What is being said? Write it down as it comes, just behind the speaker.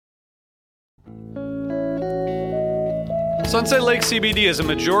Sunset Lake CBD is a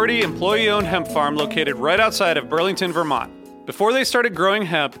majority employee-owned hemp farm located right outside of Burlington, Vermont. Before they started growing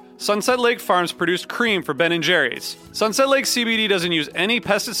hemp, Sunset Lake Farms produced cream for Ben & Jerry's. Sunset Lake CBD doesn't use any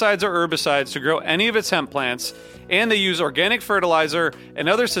pesticides or herbicides to grow any of its hemp plants, and they use organic fertilizer and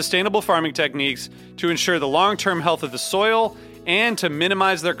other sustainable farming techniques to ensure the long-term health of the soil and to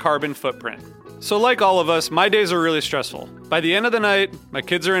minimize their carbon footprint. So like all of us, my days are really stressful. By the end of the night, my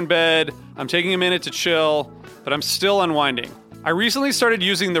kids are in bed, I'm taking a minute to chill, but I'm still unwinding. I recently started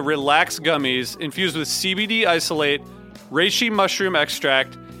using the Relax gummies infused with CBD isolate, reishi mushroom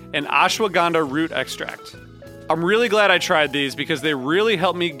extract, and ashwagandha root extract. I'm really glad I tried these because they really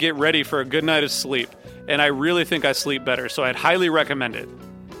helped me get ready for a good night of sleep, and I really think I sleep better, so I'd highly recommend it.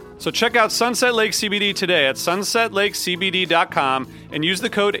 So check out Sunset Lake CBD today at sunsetlakecbd.com and use the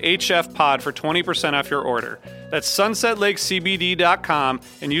code HFPOD for 20% off your order. That's sunsetlakecbd.com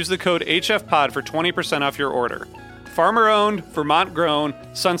and use the code HFPOD for 20% off your order. Farmer-owned, Vermont-grown,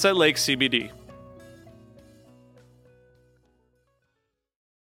 Sunset Lake CBD.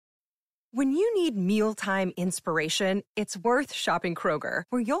 When you need mealtime inspiration, it's worth shopping Kroger,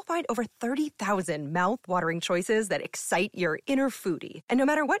 where you'll find over 30,000 mouth-watering choices that excite your inner foodie. And no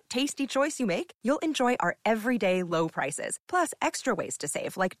matter what tasty choice you make, you'll enjoy our everyday low prices, plus extra ways to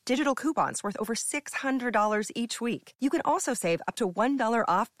save, like digital coupons worth over $600 each week. You can also save up to $1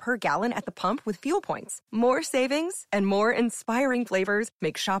 off per gallon at the pump with fuel points. More savings and more inspiring flavors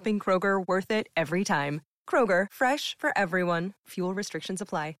make shopping Kroger worth it every time. Kroger, fresh for everyone. Fuel restrictions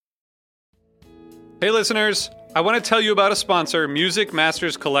apply. Hey listeners, I want to tell you about a sponsor, Music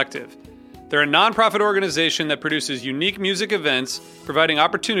Masters Collective. They're a nonprofit organization that produces unique music events, providing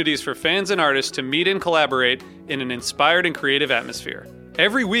opportunities for fans and artists to meet and collaborate in an inspired and creative atmosphere.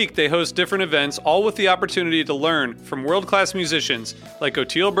 Every week they host different events, all with the opportunity to learn from world-class musicians like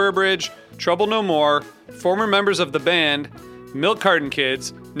Oteil Burbridge, Trouble No More, former members of the band, Milk Carton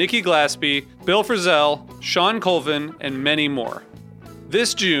Kids, Nikki Glaspie, Bill Frisell, Sean Colvin, and many more.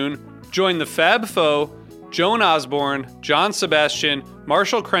 This June, join the Fab Four, Joan Osborne, John Sebastian,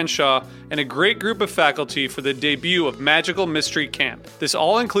 Marshall Crenshaw, and a great group of faculty for the debut of Magical Mystery Camp. This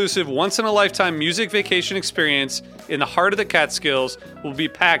all-inclusive, once-in-a-lifetime music vacation experience in the heart of the Catskills will be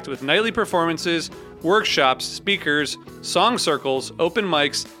packed with nightly performances, workshops, speakers, song circles, open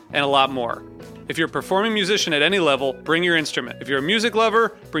mics, and a lot more. If you're a performing musician at any level, bring your instrument. If you're a music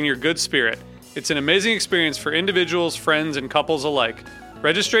lover, bring your good spirit. It's an amazing experience for individuals, friends, and couples alike.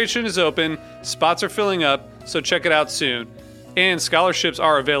 Registration is open, spots are filling up, so check it out soon. And scholarships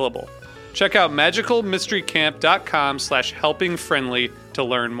are available. Check out magicalmysterycamp.com/helpingfriendly to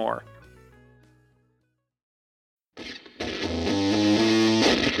learn more.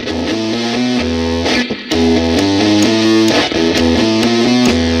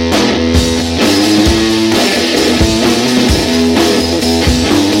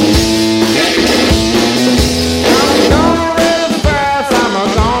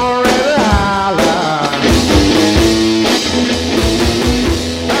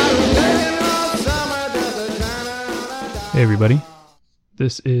 Hey everybody,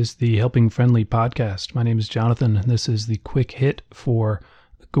 this is the Helping Friendly podcast. My name is Jonathan, and this is the quick hit for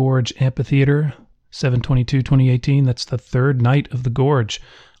the Gorge Amphitheater, 7/22/2018. That's the third night of the Gorge.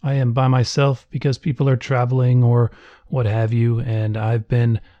 I am by myself because people are traveling or what have you, and I've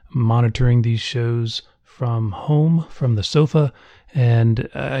been monitoring these shows from home, from the sofa, and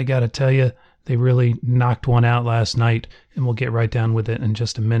I gotta tell you, they really knocked one out last night, and we'll get right down with it in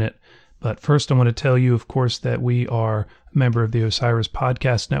just a minute. But first, I want to tell you, of course, that we are a member of the Osiris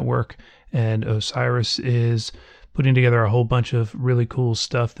Podcast Network, and Osiris is putting together a whole bunch of really cool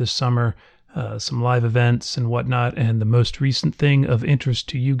stuff this summer, some live events and whatnot. And the most recent thing of interest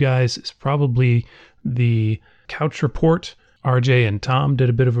to you guys is probably the Couch Report. RJ and Tom did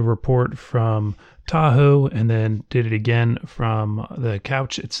a bit of a report from Tahoe and then did it again from the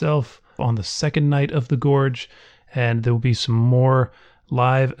couch itself on the second night of the Gorge. And there will be some more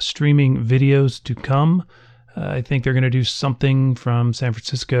live streaming videos to come. I think they're going to do something from San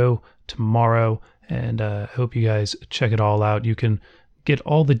Francisco tomorrow, and I hope you guys check it all out. You can get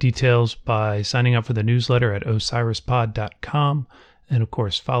all the details by signing up for the newsletter at osirispod.com, and of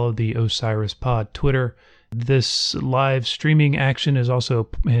course follow the Osiris Pod Twitter. This live streaming action is also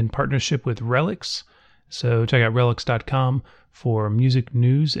in partnership with Relics, so check out relics.com for music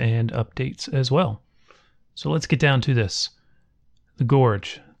news and updates as well. So let's get down to this. The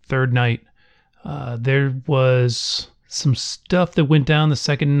Gorge, third night. There was some stuff that went down the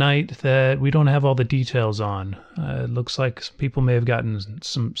second night that we don't have all the details on. It looks like some people may have gotten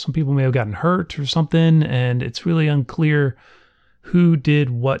hurt or something, and it's really unclear who did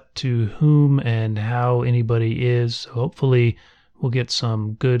what to whom and how anybody is. So hopefully we'll get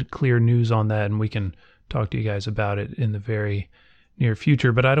some good, clear news on that, and we can talk to you guys about it in the very near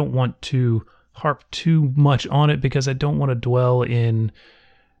future. But I don't want to harp too much on it because I don't want to dwell in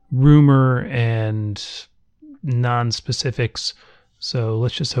rumor and non-specifics. So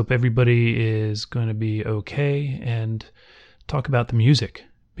let's just hope everybody is going to be okay and talk about the music,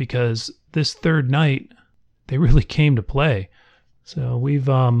 because this third night, they really came to play. So we've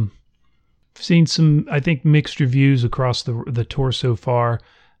seen some, I think, mixed reviews across the tour so far.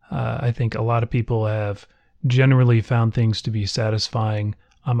 I think a lot of people have generally found things to be satisfying.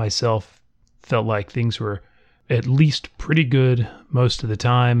 I myself felt like things were at least pretty good most of the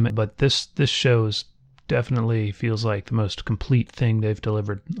time, but this shows definitely feels like the most complete thing they've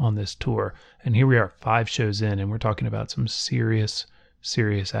delivered on this tour. And here we are, 5 shows in, and we're talking about some serious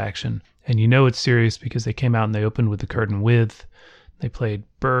action. And you know it's serious because they came out and they opened with The Curtain With. They played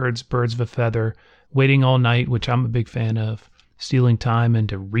Birds of a Feather, Waiting All Night, which I'm a big fan of, Stealing Time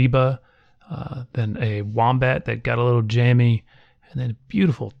into Reba, then a Wombat that got a little jammy, and then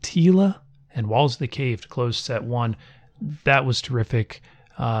beautiful Tila and Walls of the Cave to close set 1. That was terrific.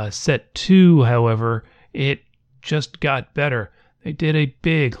 Set 2, however, it just got better. They did a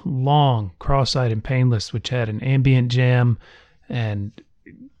big, long Cross-Eyed and Painless, which had an ambient jam and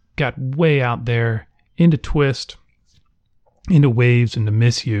got way out there into Twist, into Waves, into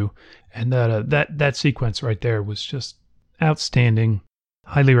Miss You. And that sequence right there was just outstanding.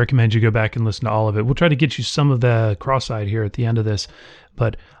 Highly recommend you go back and listen to all of it. We'll try to get you some of the Cross-Eyed here at the end of this,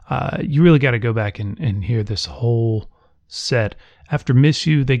 but you really got to go back and hear this whole set. After Miss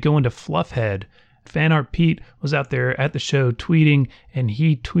You, they go into Fluffhead. Fan Art Pete was out there at the show tweeting, and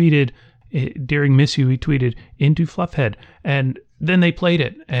he tweeted during Miss You, he tweeted into Fluffhead, and then they played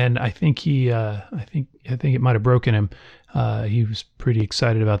it, and I think I think it might have broken him. He was pretty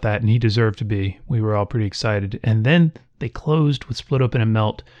excited about that, and he deserved to be. We were all pretty excited. And then they closed with Split Open and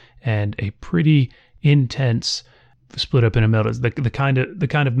Melt, and a pretty intense Split Open and Melt. It's the kind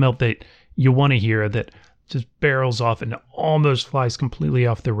of melt that you want to hear, that just barrels off and almost flies completely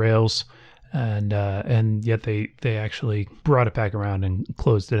off the rails, and yet they actually brought it back around and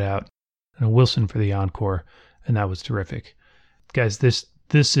closed it out. And Wilson for the encore, and that was terrific. Guys, this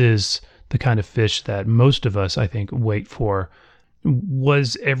is the kind of fish that most of us, I think, wait for.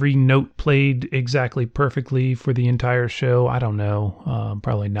 Was every note played exactly perfectly for the entire show? I don't know.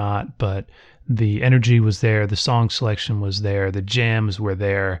 Probably not, but the energy was there. The song selection was there. The jams were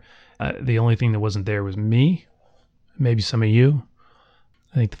there. The only thing that wasn't there was me, maybe some of you.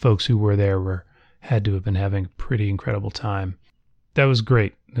 I think the folks who were there had to have been having a pretty incredible time. That was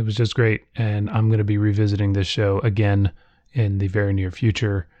great. It was just great, and I'm going to be revisiting this show again in the very near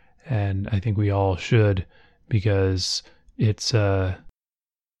future, and I think we all should, because it's a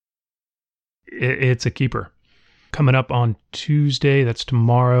keeper. Coming up on Tuesday, that's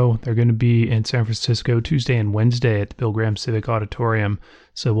tomorrow, they're going to be in San Francisco Tuesday and Wednesday at the Bill Graham Civic Auditorium,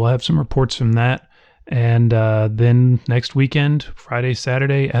 so we'll have some reports from that. And then next weekend, Friday,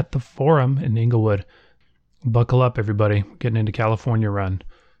 Saturday, at the Forum in Inglewood. Buckle up, everybody. Getting into California run.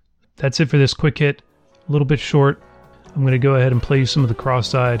 That's it for this quick hit. A little bit short. I'm going to go ahead and play you some of the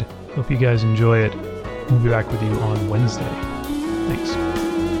Cross-Eyed. Hope you guys enjoy it. We'll be back with you on Wednesday. Thanks.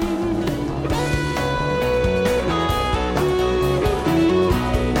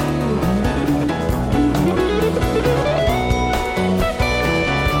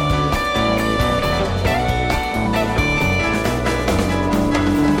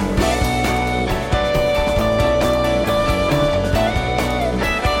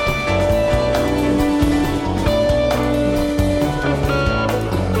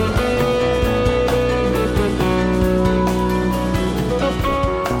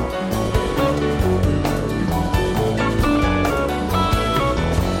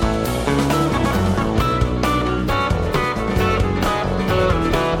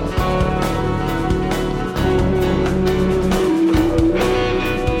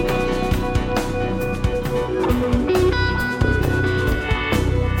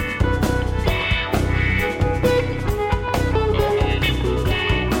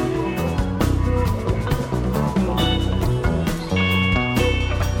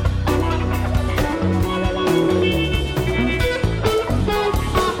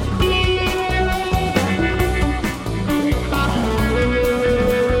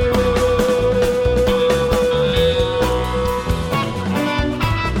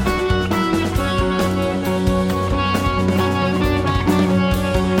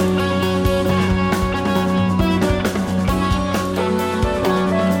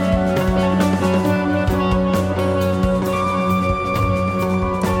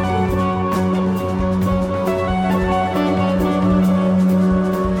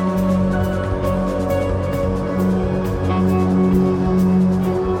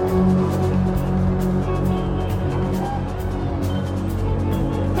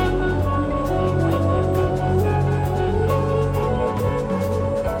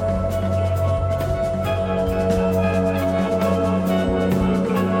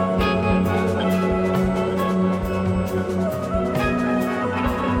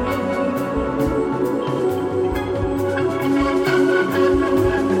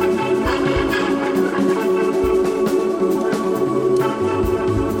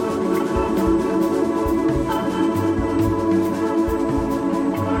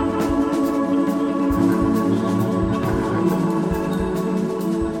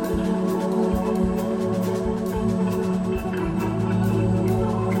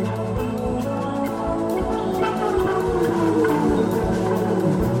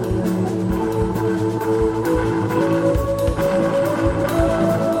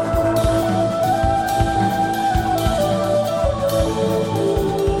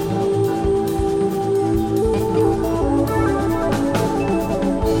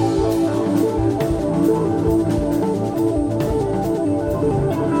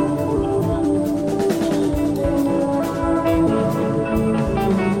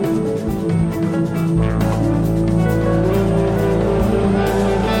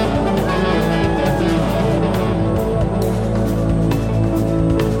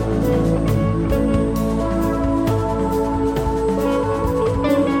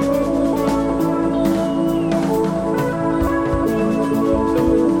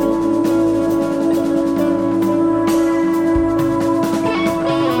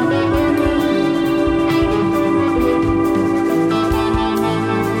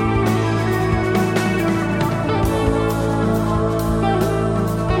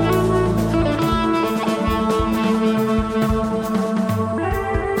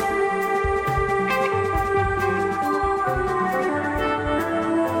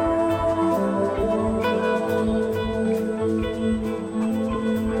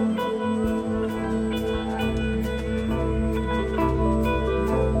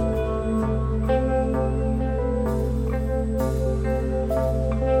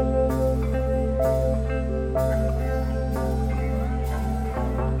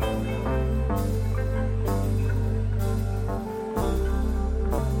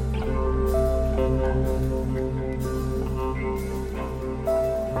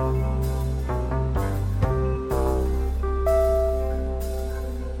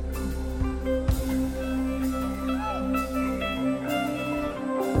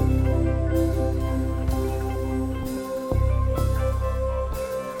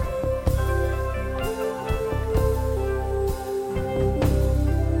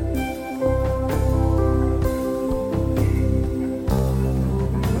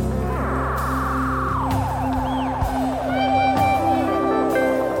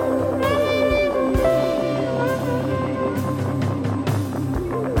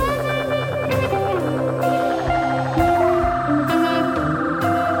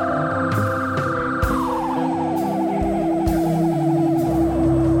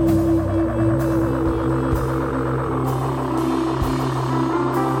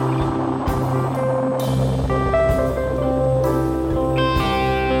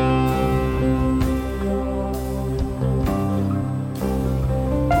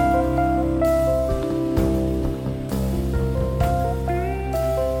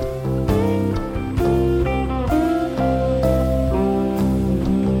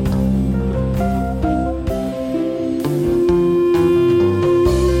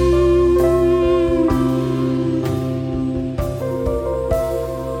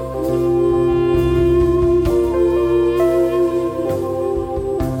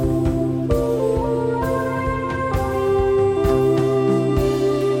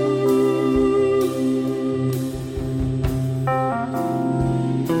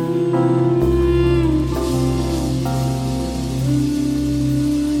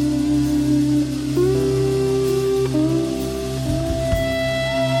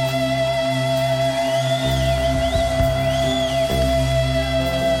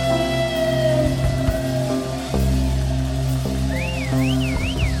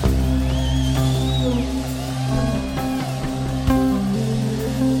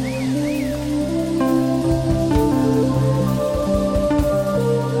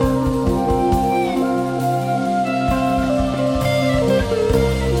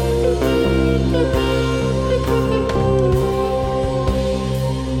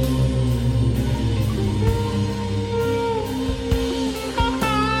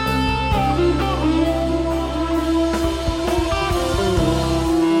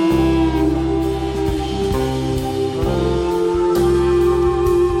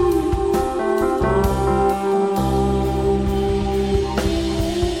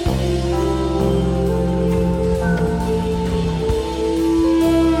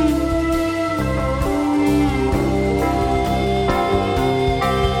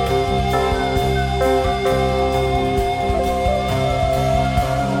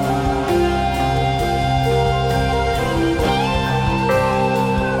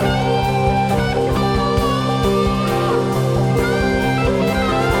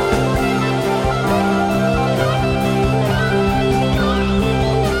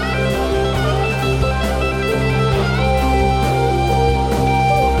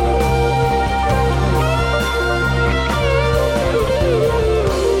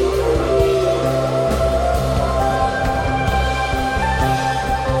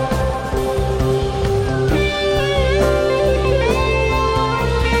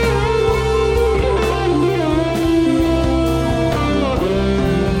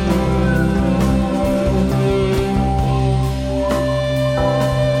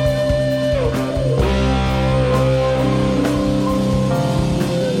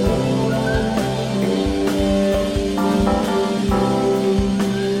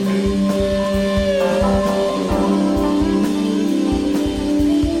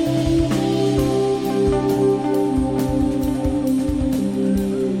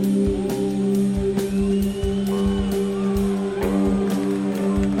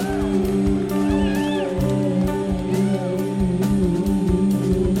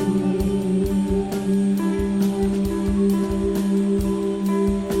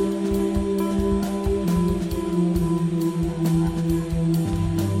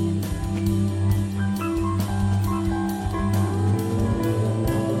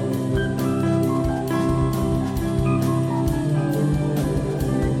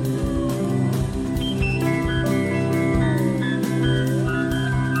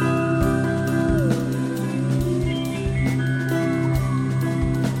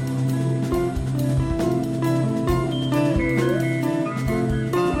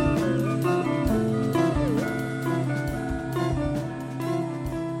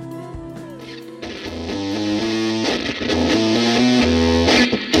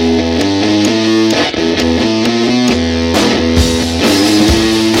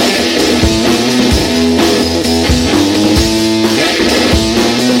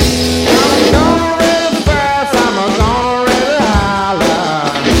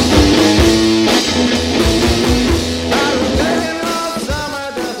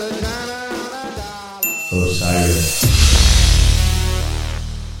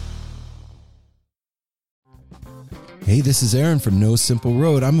 Hey, this is Aaron from No Simple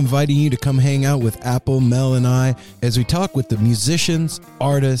Road. I'm inviting you to come hang out with Apple, Mel, and I as we talk with the musicians,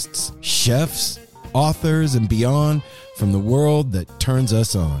 artists, chefs, authors, and beyond from the world that turns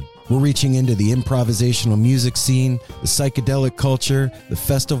us on. We're reaching into the improvisational music scene, the psychedelic culture, the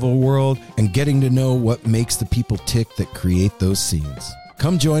festival world, and getting to know what makes the people tick that create those scenes.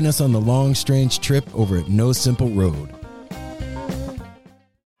 Come join us on the long, strange trip over at No Simple Road.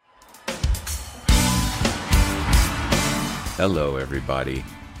 Hello, everybody.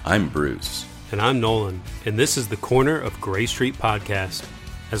 I'm Bruce. And I'm Nolan, and this is the Corner of Gray Street podcast.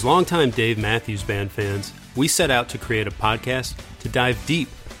 As longtime Dave Matthews Band fans, we set out to create a podcast to dive deep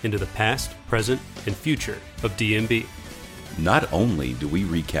into the past, present, and future of DMB. Not only do we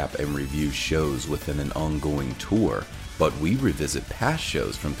recap and review shows within an ongoing tour, but we revisit past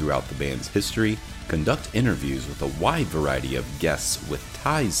shows from throughout the band's history, conduct interviews with a wide variety of guests with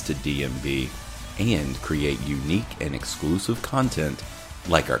ties to DMB, and create unique and exclusive content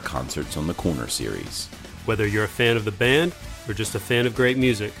like our Concerts on the Corner series. Whether you're a fan of the band or just a fan of great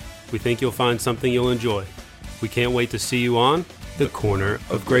music, we think you'll find something you'll enjoy. We can't wait to see you on the Corner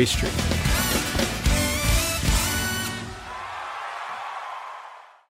of Gray Street.